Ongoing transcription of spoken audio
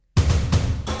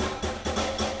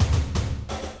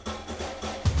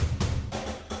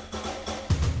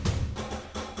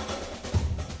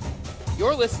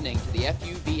You're listening to the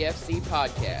FUVFC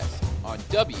podcast on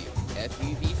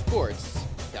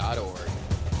WFUVSports.org.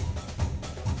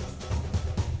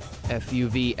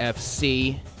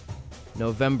 FUVFC,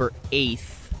 November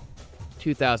 8th,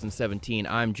 2017.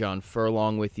 I'm John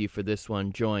Furlong with you for this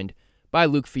one, joined by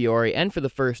Luke Fiore, and for the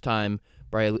first time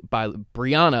by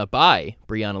Brianna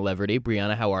Leverty.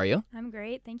 Brianna, how are you? I'm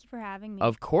great. Thank you for having me.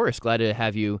 Of course. Glad to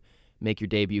have you make your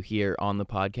debut here on the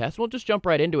podcast. We'll just jump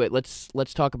right into it. Let's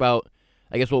talk about,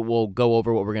 I guess we'll go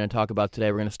over what we're going to talk about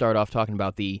today. We're going to start off talking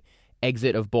about the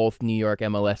exit of both New York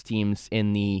MLS teams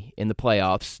in the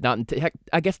playoffs.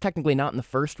 I guess technically not in the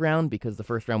first round, because the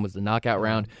first round was the knockout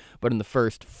round, but in the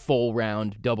first full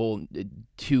round, double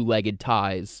two-legged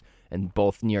ties, and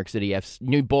both New York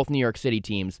City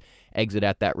teams exit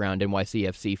at that round.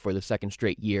 NYCFC for the second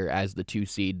straight year as the 2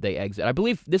 seed, they exit. I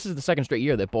believe this is the second straight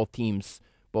year that both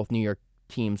New York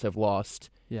teams have lost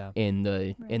in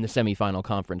the semifinal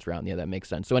conference round. Yeah, that makes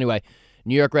sense. So anyway,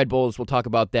 New York Red Bulls, we'll talk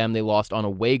about them. They lost on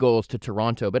away goals to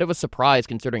Toronto. Bit of a surprise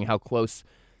considering how close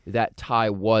that tie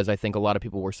was. I think a lot of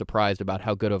people were surprised about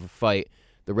how good of a fight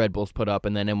the Red Bulls put up,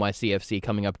 and then NYCFC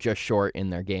coming up just short in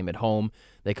their game at home.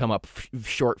 They come up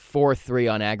short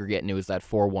 4-3 on aggregate, and it was that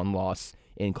 4-1 loss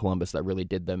in Columbus that really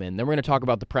did them in. Then we're going to talk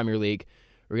about the Premier League.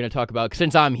 We're going to talk about,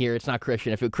 since I'm here, it's not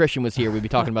Christian. If Christian was here, we'd be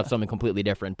talking about something completely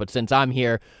different. But since I'm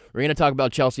here, we're going to talk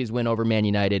about Chelsea's win over Man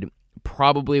United.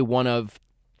 Probably one of,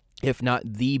 if not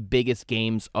the biggest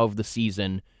games of the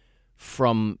season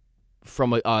from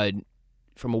a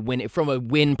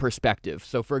win perspective.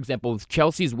 So, for example,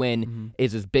 Chelsea's win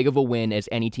is as big of a win as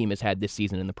any team has had this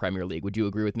season in the Premier League. Would you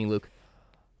agree with me, Luke?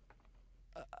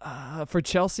 For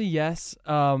Chelsea, yes.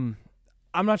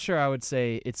 I'm not sure I would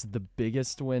say it's the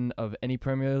biggest win of any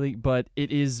Premier League, but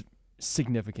it is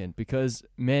significant because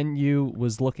Man U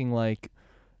was looking like,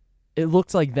 it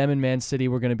looked like them and Man City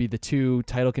were going to be the 2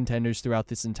 title contenders throughout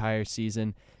this entire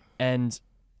season. And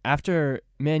after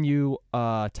Man U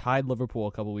tied Liverpool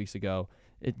a couple weeks ago,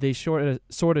 they sort of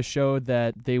showed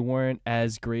that they weren't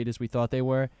as great as we thought they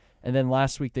were. And then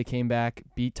last week they came back,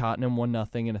 beat Tottenham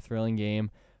 1-0 in a thrilling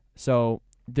game. So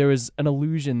there was an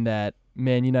illusion that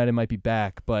Man United might be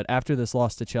back. But after this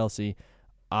loss to Chelsea,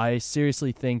 I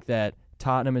seriously think that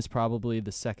Tottenham is probably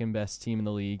the second best team in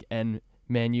the league, and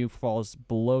Man U falls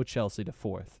below Chelsea to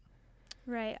 4th.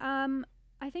 Right.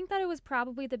 I think that it was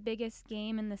probably the biggest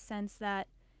game in the sense that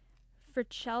for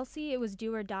Chelsea, it was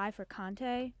do or die for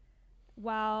Conte,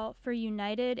 while for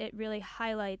United, it really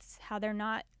highlights how they're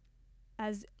not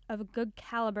as of a good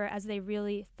caliber as they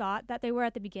really thought that they were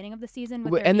at the beginning of the season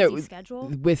with their easy schedule.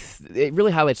 It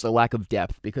really highlights the lack of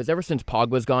depth, because ever since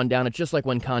Pogba's gone down, it's just like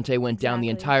when Conte went down, the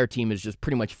entire team has just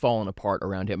pretty much fallen apart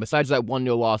around him. Besides that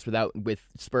 1-0 loss with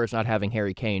Spurs not having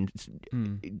Harry Kane,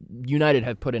 United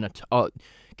have put in a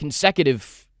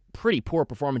consecutive pretty poor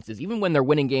performances, even when they're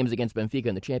winning games against Benfica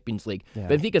in the Champions League. Yeah.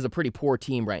 Benfica's a pretty poor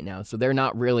team right now, so they're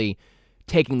not really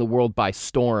taking the world by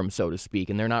storm, so to speak,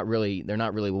 and they're not really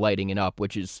lighting it up,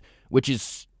 which is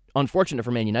unfortunate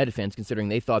for Man United fans, considering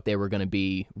they thought they were going to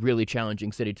be really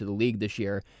challenging City to the league this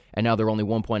year, and now they're only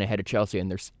 1 point ahead of Chelsea, and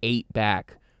there's 8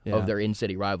 back of their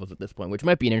in-city rivals at this point, which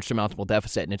might be an insurmountable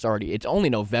deficit, and it's only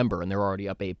November, and they're already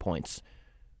up 8 points.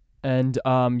 And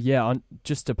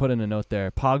just to put in a note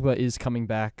there, Pogba is coming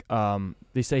back.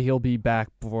 They say he'll be back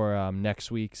for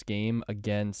next week's game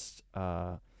against.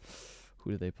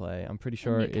 Who do they play? I'm pretty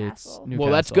sure it's Newcastle. Well,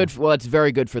 that's good. Well, that's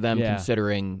very good for them,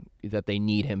 considering that they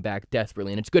need him back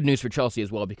desperately. And it's good news for Chelsea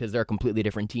as well, because they're a completely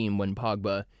different team when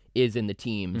Pogba is in the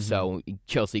team. So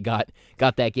Chelsea got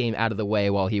that game out of the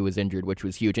way while he was injured, which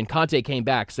was huge. And Conte came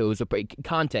back, so it was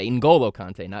N'Golo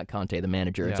Conte, not Conte the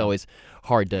manager. Yeah. It's always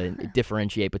hard to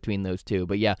differentiate between those two.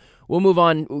 But yeah, we'll move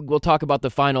on. We'll talk about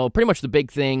the final. Pretty much the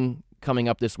big thing coming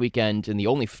up this weekend, and the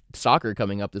only soccer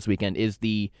coming up this weekend, is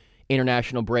the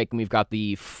international break, and we've got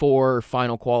the 4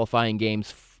 final qualifying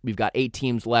games. We've got 8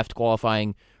 teams left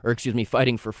fighting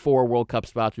for 4 World Cup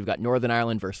spots. We've got Northern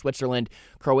Ireland versus Switzerland,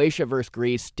 Croatia versus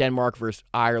Greece, Denmark versus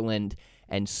Ireland,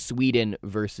 and Sweden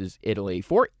versus Italy.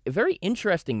 4 very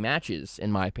interesting matches,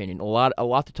 in my opinion. A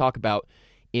lot to talk about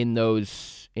in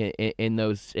those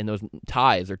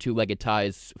ties, or 2-legged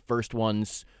ties. First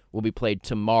ones will be played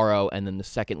tomorrow, and then the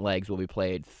second legs will be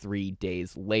played 3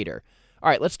 days later. All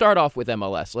right, let's start off with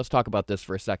MLS. Let's talk about this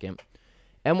for a second.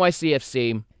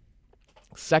 NYCFC,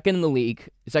 second in the league,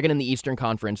 second in the Eastern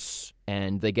Conference,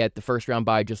 and they get the first round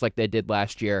bye just like they did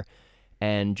last year.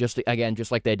 And just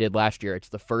like they did last year, it's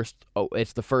the first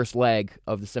leg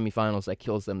of the semifinals that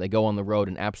kills them. They go on the road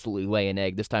and absolutely lay an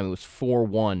egg. This time it was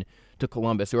 4-1 to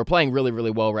Columbus, who are playing really,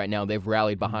 really well right now. They've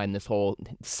rallied behind this whole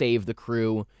save the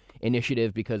crew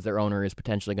initiative because their owner is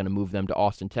potentially going to move them to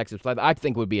Austin, Texas. I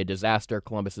think would be a disaster.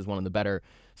 Columbus is one of the better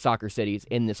soccer cities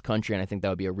in this country, and I think that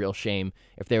would be a real shame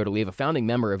if they were to leave. A founding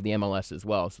member of the MLS as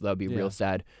well, so that would be real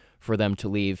sad for them to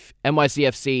leave.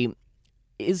 NYCFC,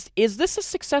 is this a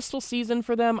successful season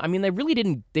for them? I mean, they really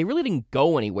didn't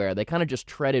go anywhere. They kind of just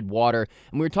treaded water.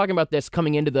 And we were talking about this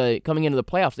coming into the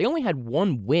playoffs. They only had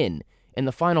one win in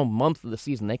the final month of the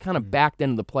season. They kind of backed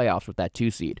into the playoffs with that 2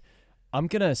 seed. I'm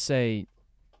gonna say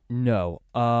no.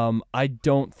 I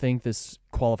don't think this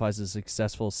qualifies as a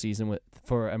successful season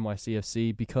for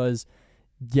NYCFC because,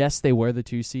 yes, they were the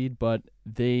 2 seed, but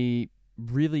they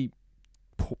really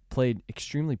played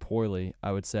extremely poorly,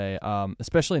 I would say,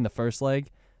 especially in the first leg.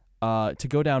 To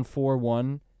go down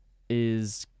 4-1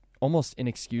 is almost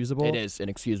inexcusable. It is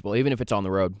inexcusable, even if it's on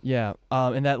the road. Yeah,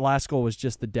 and that last goal was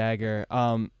just the dagger.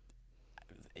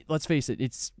 Let's face it,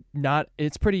 it's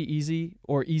pretty easy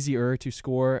or easier to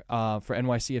score for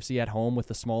NYCFC at home with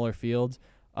the smaller field.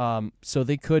 So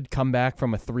they could come back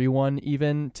from a 3-1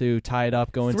 even to tie it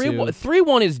up going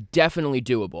 3-1 is definitely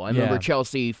doable. I remember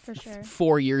Chelsea For sure.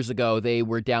 4 years ago, they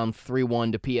were down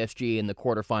 3-1 to PSG in the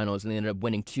quarterfinals and they ended up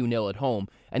winning 2-0 at home.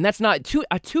 And that's not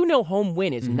a 2-0 home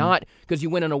win is not because you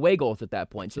win on away goals at that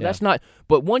point. So that's not,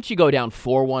 but once you go down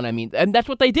 4-1, I mean, and that's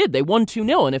what they did. They won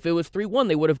 2-0, and if it was 3-1,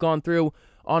 they would have gone through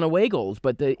on away goals.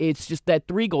 But it's just that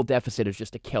 3-goal deficit is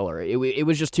just a killer. It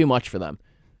was just too much for them.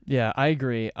 Yeah, I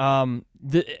agree.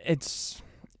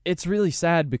 It's really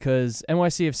sad because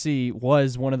NYCFC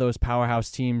was one of those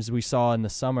powerhouse teams we saw in the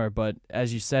summer, but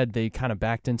as you said, they kind of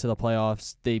backed into the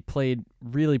playoffs. They played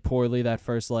really poorly that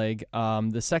first leg.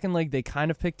 The second leg, they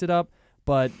kind of picked it up,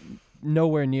 but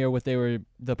nowhere near what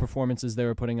the performances they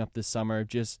were putting up this summer.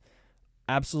 Just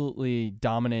absolutely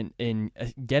dominant in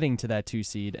getting to that 2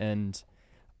 seed, and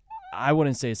I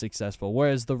wouldn't say successful.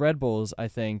 Whereas the Red Bulls, I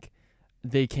think,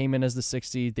 they came in as the 6th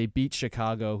seed. They beat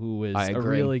Chicago, who was a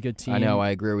really good team. I know, I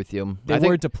agree with you. They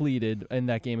were depleted in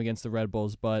that game against the Red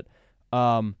Bulls, but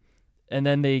and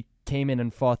then they came in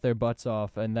and fought their butts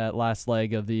off in that last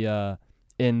leg of the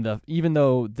even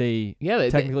though they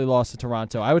technically lost to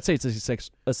Toronto. I would say it's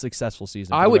a successful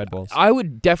season for the Red Bulls. I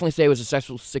would definitely say it was a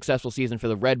successful season for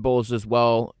the Red Bulls as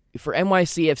well. For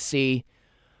NYCFC,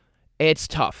 it's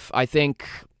tough. I think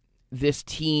this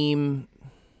team...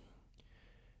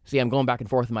 See, I'm going back and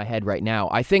forth in my head right now.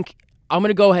 I think I'm going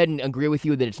to go ahead and agree with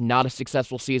you that it's not a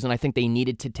successful season. I think they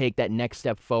needed to take that next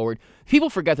step forward. People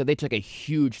forget that they took a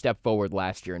huge step forward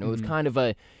last year, and it was kind of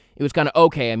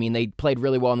okay. I mean, they played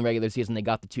really well in the regular season. They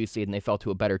got the 2 seed, and they fell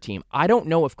to a better team. I don't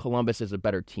know if Columbus is a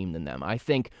better team than them. I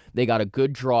think they got a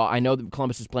good draw. I know that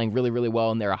Columbus is playing really, really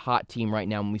well, and they're a hot team right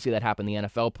now. And we see that happen in the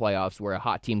NFL playoffs where a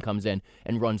hot team comes in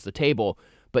and runs the table.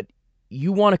 But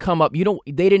you want to come up.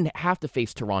 They didn't have to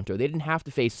face Toronto. They didn't have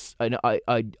to face a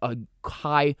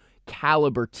high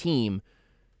caliber team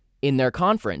in their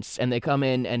conference, and they come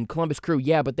in and Columbus Crew.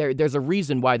 Yeah, but there's a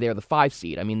reason why they're the 5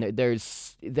 seed. I mean,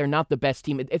 they're not the best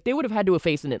team. If they would have had to have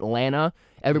faced in Atlanta,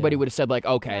 everybody would have said like,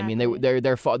 okay. Exactly.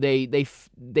 I mean,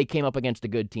 they came up against a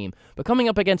good team, but coming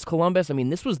up against Columbus, I mean,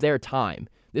 this was their time.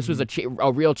 This was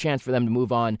a real chance for them to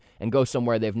move on and go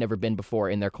somewhere they've never been before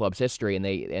in their club's history, and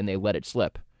they let it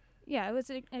slip. Yeah, it was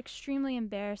an extremely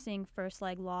embarrassing first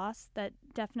leg loss that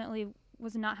definitely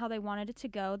was not how they wanted it to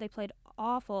go. They played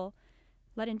awful,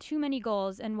 let in too many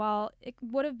goals, and while it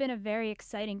would have been a very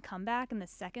exciting comeback in the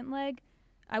second leg,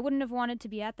 I wouldn't have wanted to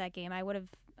be at that game. I would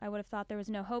have thought there was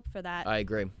no hope for that. I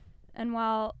agree. And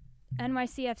while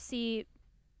NYCFC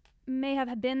may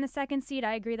have been the 2nd seed,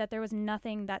 I agree that there was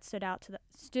nothing that stood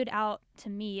out to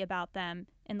me about them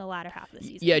in the latter half of the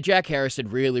season. Yeah, Jack Harrison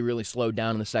really, really slowed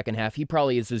down in the second half. He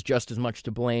probably is just as much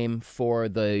to blame for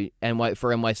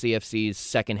NYCFC's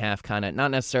second half kind of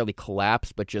not necessarily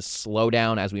collapse, but just slow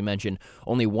down. As we mentioned,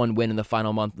 only one win in the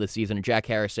final month of the season. And Jack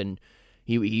Harrison,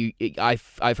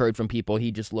 I've heard from people,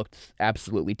 he just looked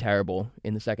absolutely terrible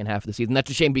in the second half of the season.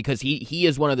 That's a shame because he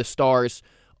is one of the stars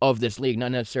of this league,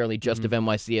 not necessarily just of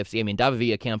NYCFC. I mean, David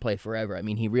Villa can't play forever. I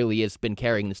mean, he really has been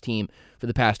carrying this team for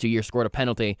the past 2 years, scored a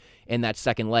penalty in that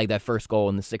second leg, that first goal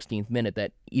in the 16th minute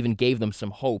that even gave them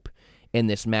some hope in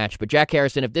this match. But Jack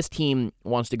Harrison, if this team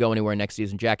wants to go anywhere next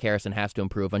season, Jack Harrison has to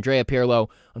improve. Andrea Pirlo,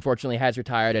 unfortunately, has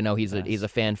retired. I know he's a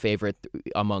fan favorite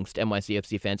amongst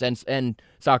NYCFC fans and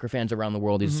soccer fans around the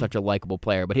world. He's such a likable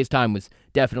player, but his time was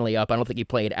definitely up. I don't think he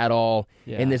played at all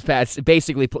in this past.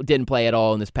 Basically, didn't play at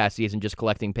all in this past season, just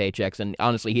collecting paychecks. And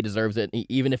honestly, he deserves it.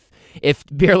 Even if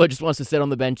Pirlo just wants to sit on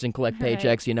the bench and collect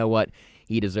paychecks, you know what?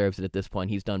 He deserves it at this point.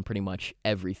 He's done pretty much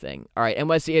everything. All right,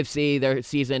 NYCFC, their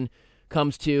season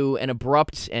comes to an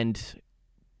abrupt and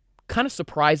kind of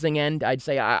surprising end, I'd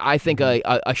say. I think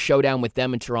a showdown with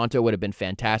them in Toronto would have been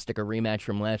fantastic, a rematch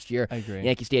from last year. I agree.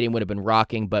 Yankee Stadium would have been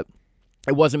rocking, but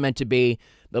it wasn't meant to be.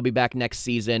 They'll be back next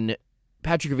season.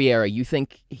 Patrick Vieira, you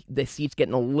think the seat's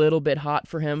getting a little bit hot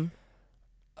for him?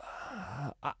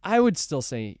 I would still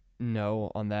say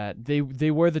no on that. They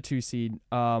were the 2 seed.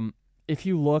 If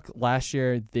you look last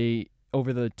year,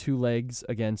 over the 2 legs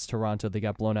against Toronto, they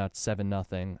got blown out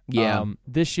 7-0. Yeah.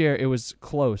 This year it was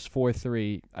close,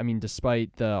 4-3. I mean,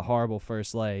 despite the horrible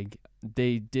first leg,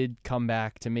 they did come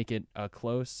back to make it a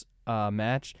close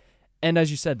match. And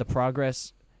as you said, the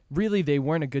progress. Really, they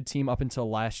weren't a good team up until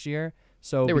last year.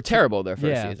 So they were terrible their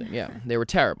first season. Yeah, they were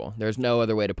terrible. There's no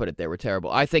other way to put it. They were terrible.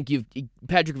 I think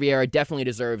Patrick Vieira definitely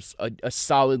deserves a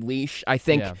solid leash. I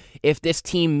think if this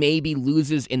team maybe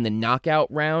loses in the knockout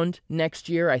round next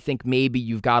year, I think maybe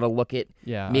you've got to look at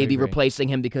maybe replacing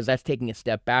him because that's taking a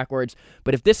step backwards.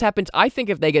 But if this happens, I think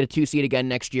if they get a 2 seed again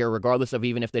next year, regardless of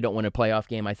even if they don't win a playoff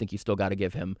game, I think you still got to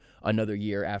give him another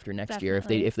year after next year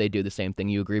if they do the same thing.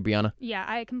 You agree, Brianna? Yeah,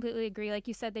 I completely agree. Like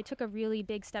you said, they took a really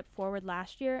big step forward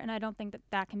last year, and I don't think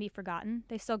that can be forgotten.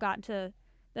 They still got into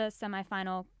the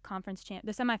semifinals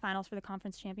for the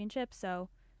conference championship, so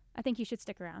I think you should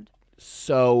stick around.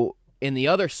 So in the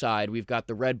other side, we've got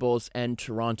the Red Bulls and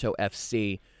Toronto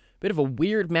FC. Bit of a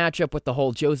weird matchup with the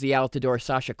whole Josie Altidore,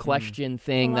 Sasha Kljestan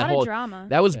thing. A lot of drama.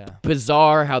 That was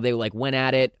bizarre how they went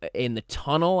at it in the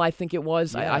tunnel, I think it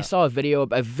was. Yeah. I saw a video,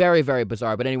 very, very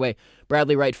bizarre. But anyway,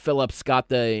 Bradley Wright Phillips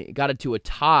got it to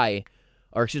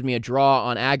a draw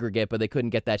on aggregate, but they couldn't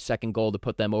get that second goal to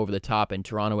put them over the top, and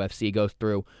Toronto FC goes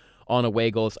through on away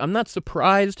goals. I'm not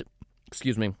surprised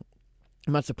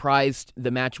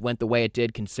the match went the way it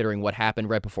did, considering what happened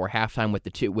right before halftime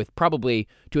with probably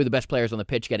 2 of the best players on the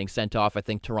pitch getting sent off. I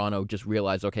think Toronto just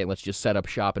realized, okay, let's just set up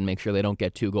shop and make sure they don't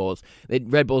get 2 goals.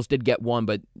 Red Bulls did get 1,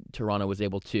 but Toronto was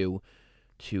able to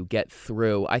get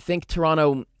through. I think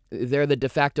Toronto, they're the de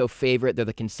facto favorite. They're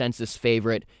the consensus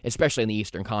favorite, especially in the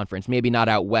Eastern Conference. Maybe not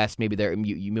out west. Maybe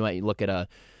you might look at a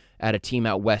team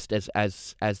out west as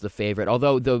the favorite.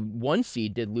 Although the 1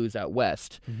 seed did lose out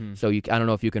west, so I don't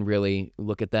know if you can really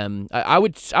look at them. I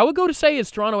would go to say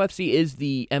is Toronto FC is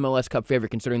the MLS Cup favorite,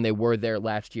 considering they were there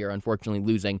last year, unfortunately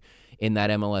losing in that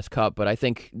MLS Cup. But I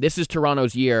think this is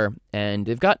Toronto's year, and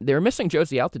they're missing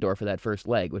Josie Altidore for that first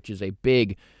leg, which is a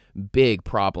big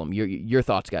problem. Your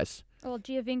thoughts, guys? Well,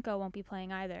 Giovinco won't be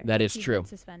playing either. That is He's true. been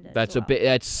suspended That's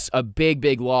a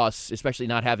big loss, especially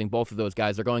not having both of those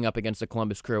guys. They're going up against the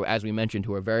Columbus Crew, as we mentioned,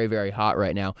 who are very, very hot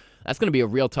right now. That's going to be a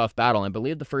real tough battle. I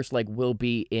believe the first leg will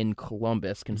be in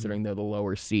Columbus, considering they're the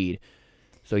lower seed.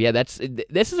 So yeah, this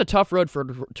is a tough road for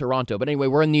Toronto. But anyway,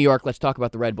 we're in New York. Let's talk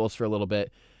about the Red Bulls for a little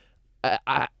bit.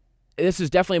 This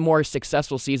is definitely a more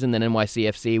successful season than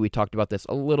NYCFC. We talked about this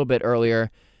a little bit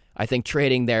earlier. I think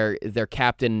trading their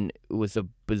captain was a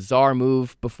bizarre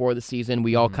move before the season.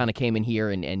 We all kind of came in here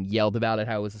and yelled about it,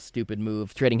 how it was a stupid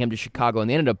move, trading him to Chicago, and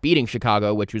they ended up beating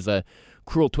Chicago, which was a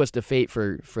cruel twist of fate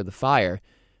for the Fire.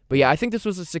 But yeah, I think this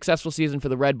was a successful season for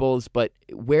the Red Bulls, but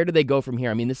where do they go from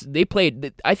here? I mean,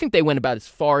 I think they went about as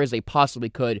far as they possibly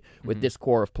could with this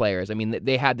core of players. I mean,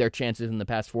 they had their chances in the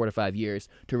past 4 to 5 years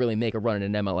to really make a run at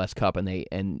an MLS Cup,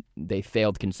 and they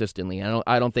failed consistently.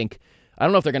 I don't think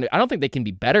they can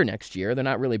be better next year. They're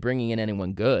not really bringing in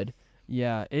anyone good.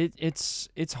 Yeah,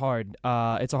 it's hard.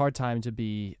 It's a hard time to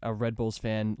be a Red Bulls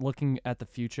fan. Looking at the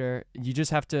future, you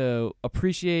just have to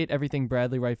appreciate everything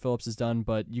Bradley Wright Phillips has done,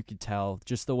 but you could tell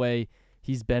just the way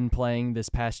he's been playing this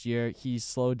past year, he's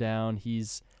slowed down.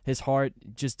 His heart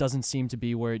just doesn't seem to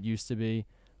be where it used to be.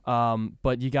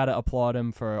 But you got to applaud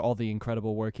him for all the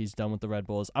incredible work he's done with the Red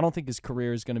Bulls. I don't think his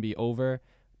career is going to be over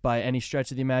by any stretch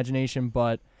of the imagination,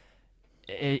 but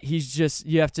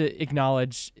you have to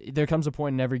acknowledge there comes a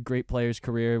point in every great player's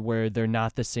career where they're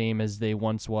not the same as they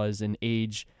once was, and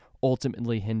age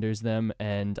ultimately hinders them.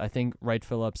 And I think Wright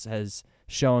Phillips has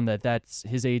shown that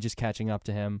his age is catching up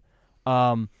to him.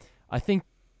 I think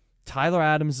Tyler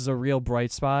Adams is a real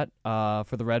bright spot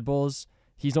for the Red Bulls.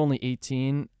 He's only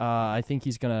 18. I think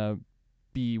he's gonna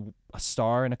be a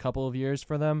star in a couple of years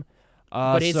for them.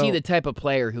 But is he the type of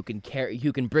player who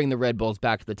can bring the Red Bulls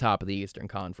back to the top of the Eastern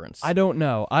Conference? I don't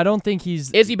know. I don't think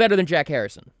he's... Is he better than Jack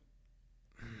Harrison?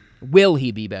 Will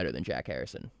he be better than Jack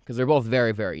Harrison? Because they're both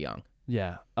very, very young.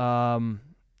 Yeah.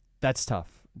 That's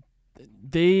tough.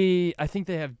 I think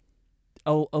they have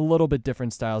a little bit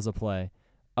different styles of play.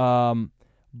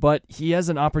 But he has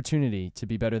an opportunity to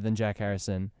be better than Jack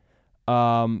Harrison.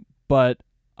 But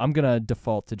I'm going to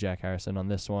default to Jack Harrison on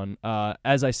this one.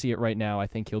 As I see it right now, I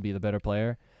think he'll be the better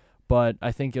player. But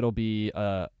I think it'll be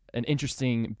an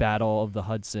interesting battle of the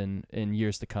Hudson in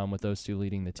years to come with those two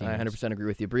leading the team. I 100% agree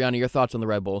with you. Brianna, your thoughts on the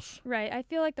Red Bulls? Right. I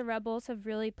feel like the Red Bulls have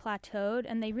really plateaued,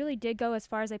 and they really did go as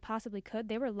far as they possibly could.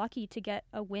 They were lucky to get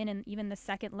a win in even the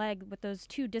second leg with those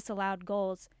 2 disallowed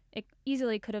goals. It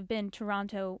easily could have been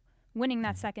Toronto winning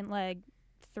that second leg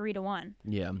 3-1.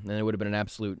 Yeah, and it would have been an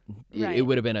absolute. Right. It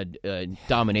would have been a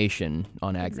domination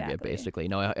on aggregate, Exactly. basically.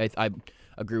 No, I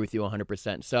agree with you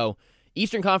 100%. So,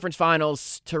 Eastern Conference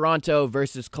Finals, Toronto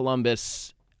versus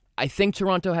Columbus. I think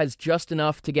Toronto has just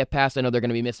enough to get past. I know they're going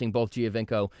to be missing both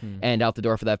Giovinco and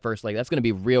Altidore for that first leg. That's going to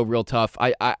be real tough.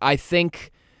 I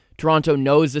think Toronto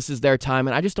knows this is their time,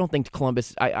 and I just don't think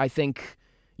Columbus. I think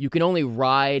you can only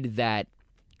ride that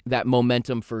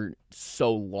momentum for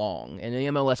so long. And the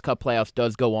MLS Cup playoffs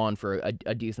does go on for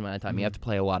a decent amount of time. You have to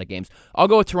play a lot of games. I'll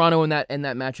go with Toronto in that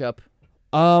matchup.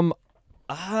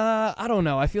 I don't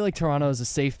know. I feel like Toronto is a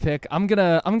safe pick. I'm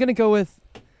gonna go with.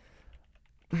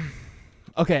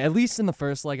 Okay, at least in the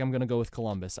first leg, I'm gonna go with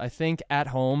Columbus. I think at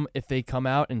home, if they come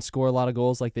out and score a lot of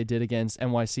goals like they did against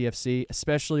NYCFC,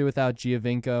 especially without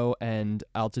Giovinco and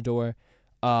Altidore,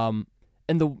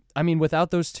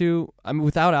 without those two,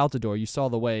 without Altidore, you saw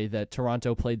the way that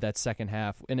Toronto played that second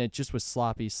half, and it just was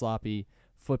sloppy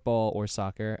football or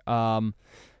soccer.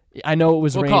 I know it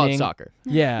was raining. We'll call it soccer.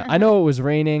 Yeah, I know it was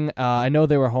raining. I know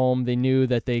they were home. They knew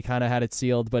that they kind of had it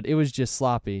sealed, but it was just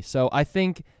sloppy. So I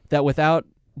think that without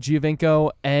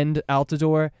Giovinco and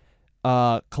Altidore,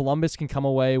 Columbus can come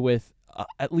away with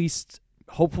at least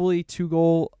hopefully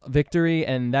 2-goal victory,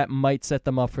 and that might set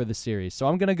them up for the series. So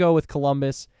I'm going to go with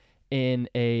Columbus in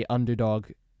a underdog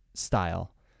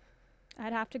style.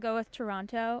 I'd have to go with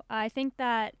Toronto. I think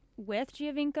that with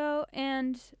Giovinco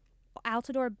and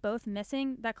Altidore both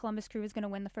missing, that Columbus Crew is going to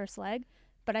win the first leg.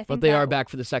 But they are back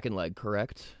for the second leg,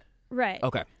 correct? Right.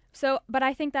 Okay. So, but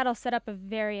I think that'll set up a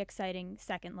very exciting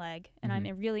second leg, and I'm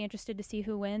really interested to see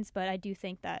who wins, but I do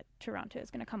think that Toronto is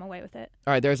going to come away with it.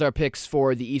 All right, there's our picks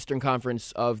for the Eastern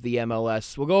Conference of the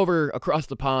MLS. We'll go over across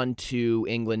the pond to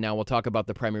England now. We'll talk about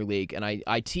the Premier League, and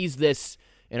I teased this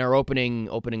in our opening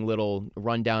little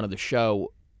rundown of the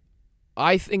show.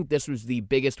 I think this was the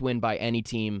biggest win by any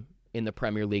team in the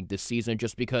Premier League this season,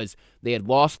 just because they had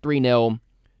lost 3-0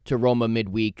 to Roma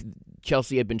midweek.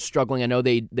 Chelsea had been struggling. I know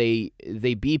they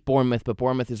beat Bournemouth, but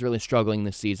Bournemouth is really struggling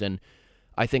this season.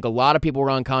 I think a lot of people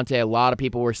were on Conte. A lot of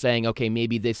people were saying, okay,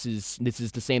 maybe this is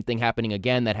the same thing happening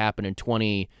again that happened in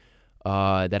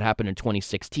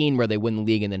 2016, where they win the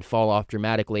league and then fall off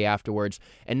dramatically afterwards.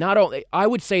 And not only, I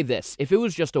would say this, if it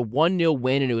was just a 1-0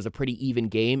 win and it was a pretty even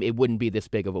game, it wouldn't be this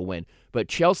big of a win. But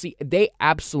Chelsea, they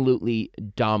absolutely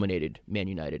dominated Man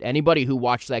United. Anybody who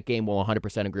watched that game will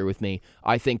 100% agree with me.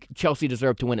 I think Chelsea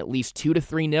deserved to win at least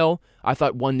 2-3-0. I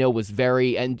thought 1-0 was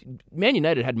and Man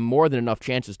United had more than enough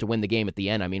chances to win the game at the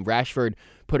end. I mean, Rashford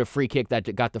put a free kick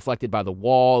that got deflected by the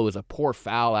wall. It was a poor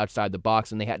foul outside the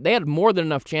box, and they had more than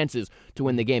enough chances to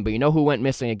win the game. But you know who went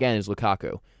missing again is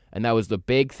Lukaku. And that was the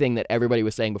big thing that everybody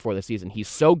was saying before the season. He's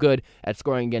so good at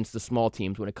scoring against the small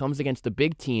teams. When it comes against the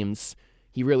big teams,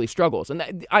 he really struggles.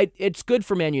 And it's good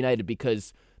for Man United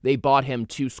because they bought him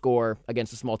to score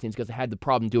against the small teams because they had the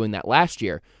problem doing that last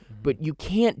year. But you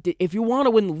can't, if you want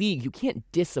to win the league, you can't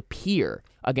disappear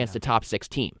against a top 6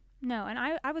 team. No, and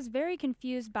I was very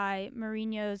confused by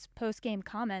Mourinho's post-game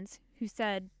comments, who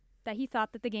said that he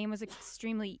thought that the game was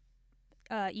extremely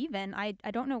even. I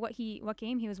don't know what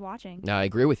game he was watching. No, I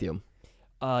agree with you.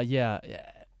 Yeah.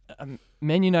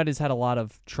 Man United's had a lot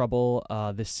of trouble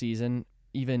this season,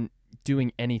 even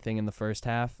doing anything in the first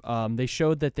half. They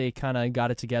showed that they kind of got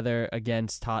it together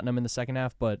against Tottenham in the second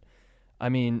half, but I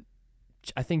mean,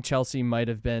 I think Chelsea might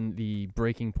have been the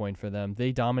breaking point for them.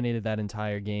 They dominated that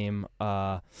entire game.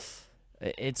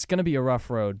 It's going to be a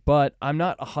rough road, but I'm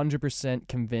not 100%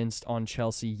 convinced on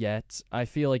Chelsea yet. I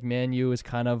feel like Man U is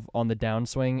kind of on the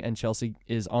downswing and Chelsea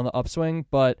is on the upswing,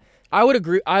 but I would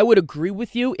agree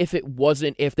with you if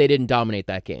they didn't dominate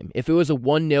that game. If it was a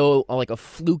 1-0, like a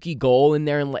fluky goal in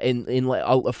there, in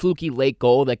a fluky late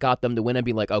goal that got them to win, I'd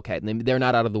be like, okay, they're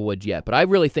not out of the woods yet. But I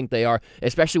really think they are,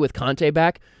 especially with Conte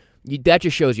back. That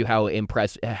just shows you how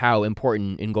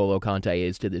important N'Golo Kanté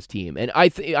is to this team. And I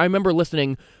remember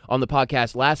listening on the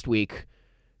podcast last week,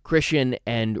 Christian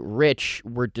and Rich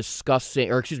were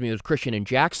discussing, or excuse me, it was Christian and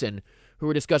Jackson who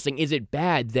were discussing, is it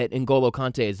bad that N'Golo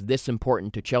Kanté is this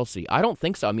important to Chelsea? I don't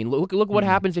think so. I mean, look what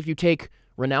happens if you take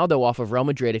Ronaldo off of Real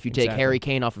Madrid, if you take Harry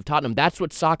Kane off of Tottenham. That's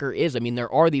what soccer is. I mean,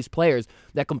 there are these players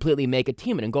that completely make a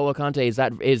team, and N'Golo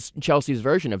Kanté is Chelsea's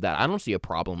version of that. I don't see a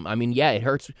problem. I mean, yeah, it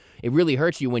hurts. It really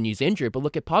hurts you when he's injured, but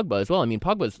look at Pogba as well. I mean,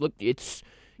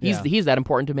 he's that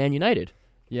important to Man United.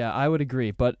 Yeah, I would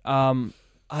agree, but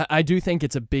I do think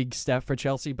it's a big step for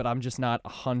Chelsea, but I'm just not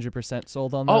 100%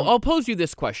 sold on them. I'll pose you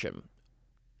this question.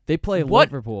 They play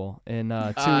Liverpool in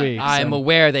 2 weeks. I'm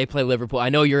aware they play Liverpool. I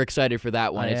know you're excited for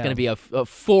that one. It's going to be a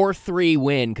 4-3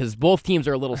 win because both teams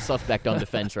are a little suspect on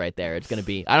defense right there. It's going to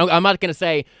be. I'm not going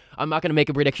to make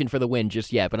a prediction for the win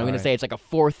just yet, but I'm going to say it's like a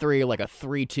 4-3 or like a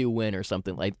 3-2 win or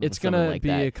something like. It's going to be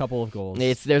a couple of goals.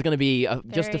 There's going to be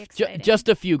just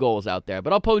a few goals out there.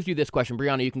 But I'll pose you this question,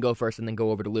 Brianna. You can go first, and then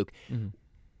go over to Luke. Mm-hmm.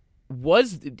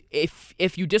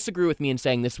 If you disagree with me in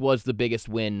saying this was the biggest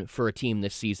win for a team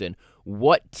this season,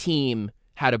 what team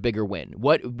had a bigger win?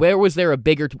 Where was there a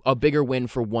bigger win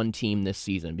for one team this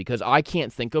season? Because I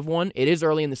can't think of one. It is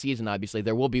early in the season, obviously.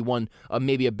 There will be one,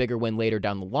 maybe a bigger win later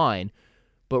down the line.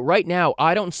 But right now,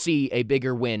 I don't see a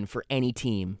bigger win for any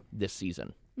team this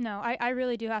season. No, I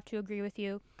really do have to agree with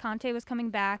you. Conte was coming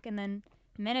back, and then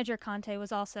manager Conte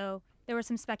was also. There was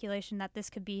some speculation that this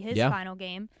could be his final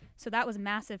game, so that was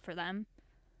massive for them.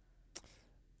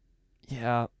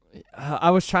 Yeah, I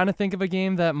was trying to think of a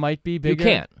game that might be bigger. You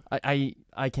can't.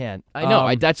 I can't. I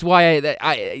know. That's why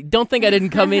I don't think I didn't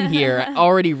come in here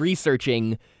already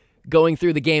researching, going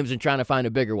through the games and trying to find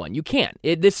a bigger one. You can't.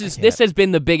 This has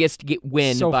been the biggest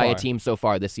win by a team so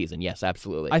far this season. Yes,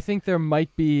 absolutely. I think there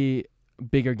might be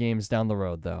bigger games down the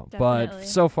road, though. Definitely. But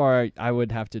so far, I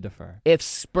would have to defer. If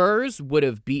Spurs would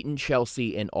have beaten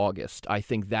Chelsea in August, I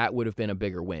think that would have been a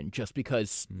bigger win, just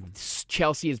because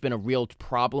Chelsea has been a real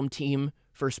problem team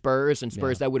for Spurs, and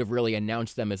Spurs, that would have really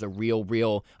announced them as a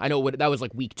real. I know that was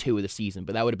like week 2 of the season,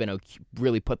 but that would have been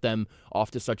really put them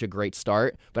off to such a great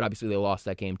start. But obviously, they lost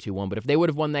that game 2-1. But if they would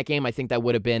have won that game, I think that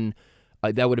would have been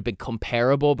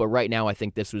comparable. But right now, I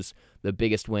think this was the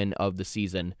biggest win of the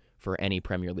season for any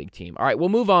Premier League team. All right, we'll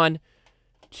move on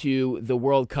to the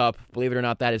World Cup. Believe it or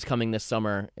not, that is coming this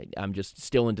summer. I'm just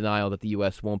still in denial that the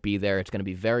U.S. won't be there. It's going to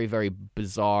be very, very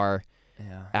bizarre.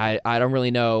 Yeah. I don't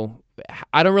really know.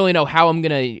 I don't really know how I'm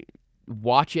going to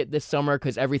watch it this summer,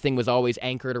 because everything was always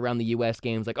anchored around the U.S.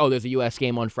 games. Like, there's a U.S.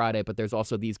 game on Friday, but there's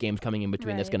also these games coming in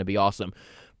between. That's going to be awesome.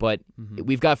 But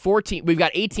we've got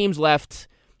 8 teams left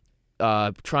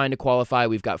trying to qualify.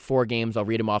 We've got 4 games. I'll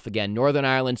read them off again. Northern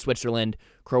Ireland, Switzerland,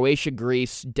 Croatia,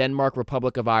 Greece, Denmark,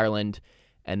 Republic of Ireland,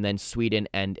 and then Sweden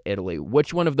and Italy.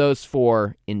 Which one of those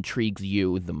 4 intrigues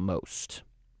you the most?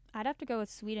 I'd have to go with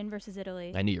Sweden versus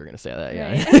Italy. I knew you were going to say that,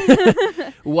 yeah.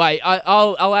 Right. Why?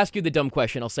 I'll ask you the dumb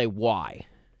question. I'll say why.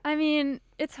 I mean,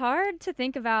 it's hard to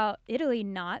think about Italy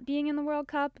not being in the World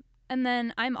Cup. And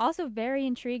then I'm also very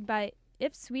intrigued by,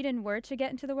 if Sweden were to get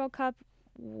into the World Cup,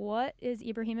 what is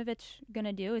Ibrahimovic going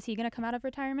to do? Is he going to come out of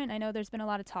retirement? I know there's been a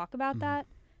lot of talk about that,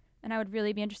 and I would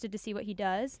really be interested to see what he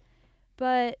does.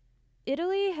 But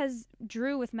Italy has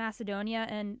drew with Macedonia,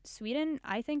 and Sweden,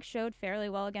 I think, showed fairly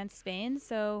well against Spain.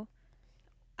 So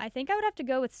I think I would have to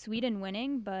go with Sweden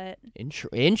winning, but...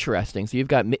 Interesting. So you've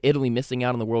got Italy missing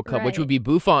out on the World Cup, which would be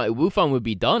Buffon. Buffon would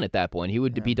be done at that point. He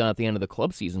would be done at the end of the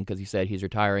club season, because he said he's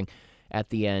retiring at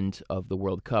the end of the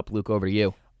World Cup. Luke, over to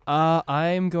you.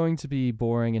 I'm going to be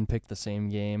boring and pick the same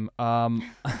game. I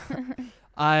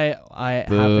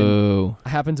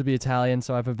happen to be Italian,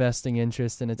 so I have a vesting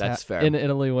interest in in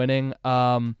Italy winning.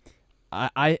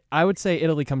 I would say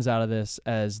Italy comes out of this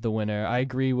as the winner. I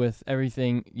agree with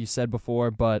everything you said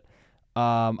before, but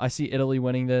I see Italy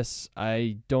winning this.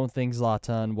 I don't think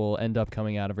Zlatan will end up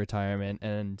coming out of retirement,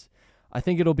 and I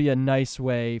think it'll be a nice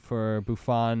way for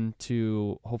Buffon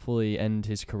to hopefully end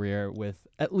his career with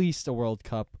at least a World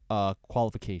Cup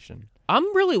qualification.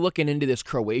 I'm really looking into this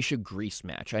Croatia-Greece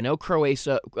match. I know Greece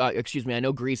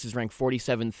is ranked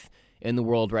 47th in the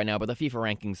world right now, but the FIFA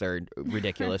rankings are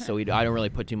ridiculous, so I don't really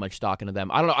put too much stock into them.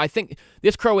 I don't know. I think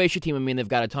this Croatia team, they've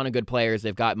got a ton of good players.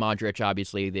 They've got Modric,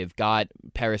 obviously. They've got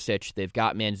Perisic. They've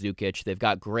got Mandzukic. They've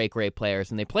got great, great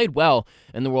players, and they played well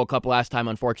in the World Cup last time.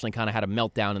 Unfortunately, kind of had a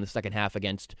meltdown in the second half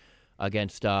against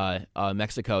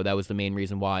Mexico. That was the main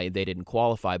reason why they didn't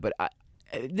qualify. But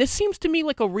this seems to me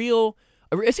like a real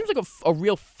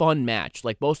fun match.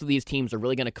 Like, most of these teams are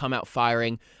really going to come out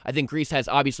firing. I think Greece has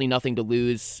obviously nothing to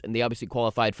lose, and they obviously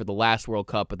qualified for the last World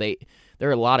Cup, but there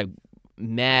are a lot of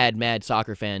mad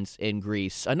soccer fans in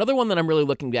Greece. Another one that I'm really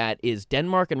looking at is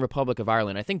Denmark and Republic of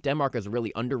Ireland. I think Denmark is a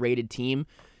really underrated team.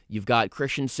 You've got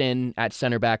Christensen at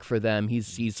center back for them.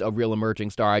 He's a real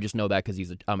emerging star. I just know that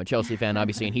because I'm a Chelsea fan,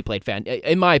 obviously, and he played fan.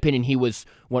 In my opinion, he was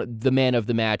the man of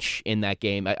the match in that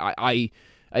game.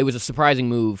 It was a surprising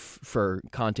move for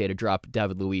Conte to drop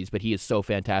David Luiz, but he is so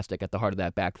fantastic at the heart of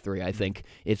that back three. I think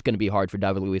it's going to be hard for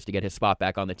David Luiz to get his spot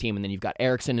back on the team. And then you've got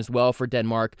Eriksen as well for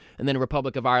Denmark. And then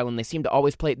Republic of Ireland, they seem to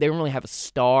always play. They don't really have a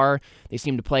star. They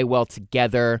seem to play well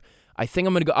together. I think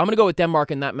I'm going to go with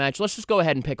Denmark in that match. Let's just go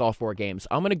ahead and pick all 4 games.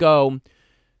 I'm going to go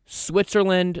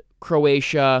Switzerland,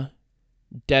 Croatia,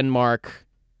 Denmark,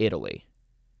 Italy.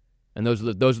 And those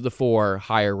are the 4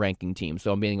 higher ranking teams.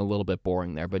 So I'm being a little bit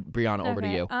boring there. But Brianna, over to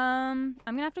you. I'm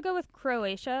gonna have to go with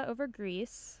Croatia over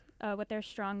Greece with their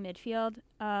strong midfield.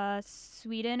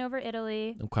 Sweden over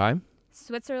Italy. Okay.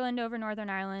 Switzerland over Northern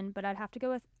Ireland, but I'd have to go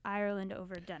with Ireland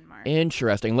over Denmark.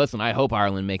 Interesting. Listen, I hope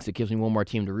Ireland makes it. Gives me one more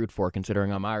team to root for,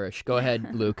 considering I'm Irish. Go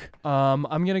ahead, Luke. I'm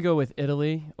gonna go with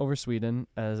Italy over Sweden,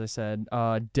 as I said.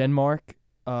 Denmark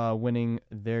winning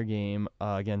their game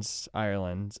against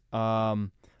Ireland.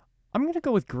 I'm gonna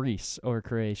go with Greece over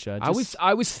Croatia.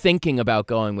 I was thinking about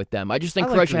going with them. I just think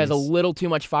I like Croatia has a Greece. little too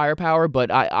much firepower, but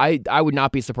I would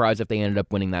not be surprised if they ended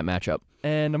up winning that matchup.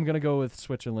 And I'm gonna go with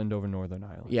Switzerland over Northern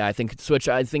Ireland. Yeah, I think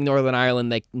Northern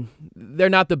Ireland, they're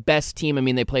not the best team. I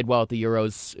mean, they played well at the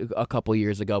Euros a couple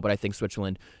years ago, but I think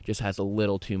Switzerland just has a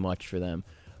little too much for them.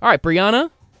 All right, Brianna,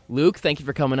 Luke, thank you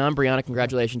for coming on. Brianna,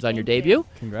 congratulations on your Thank debut. you.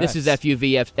 Congrats. This is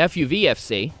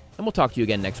FUVFC, and we'll talk to you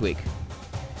again next week.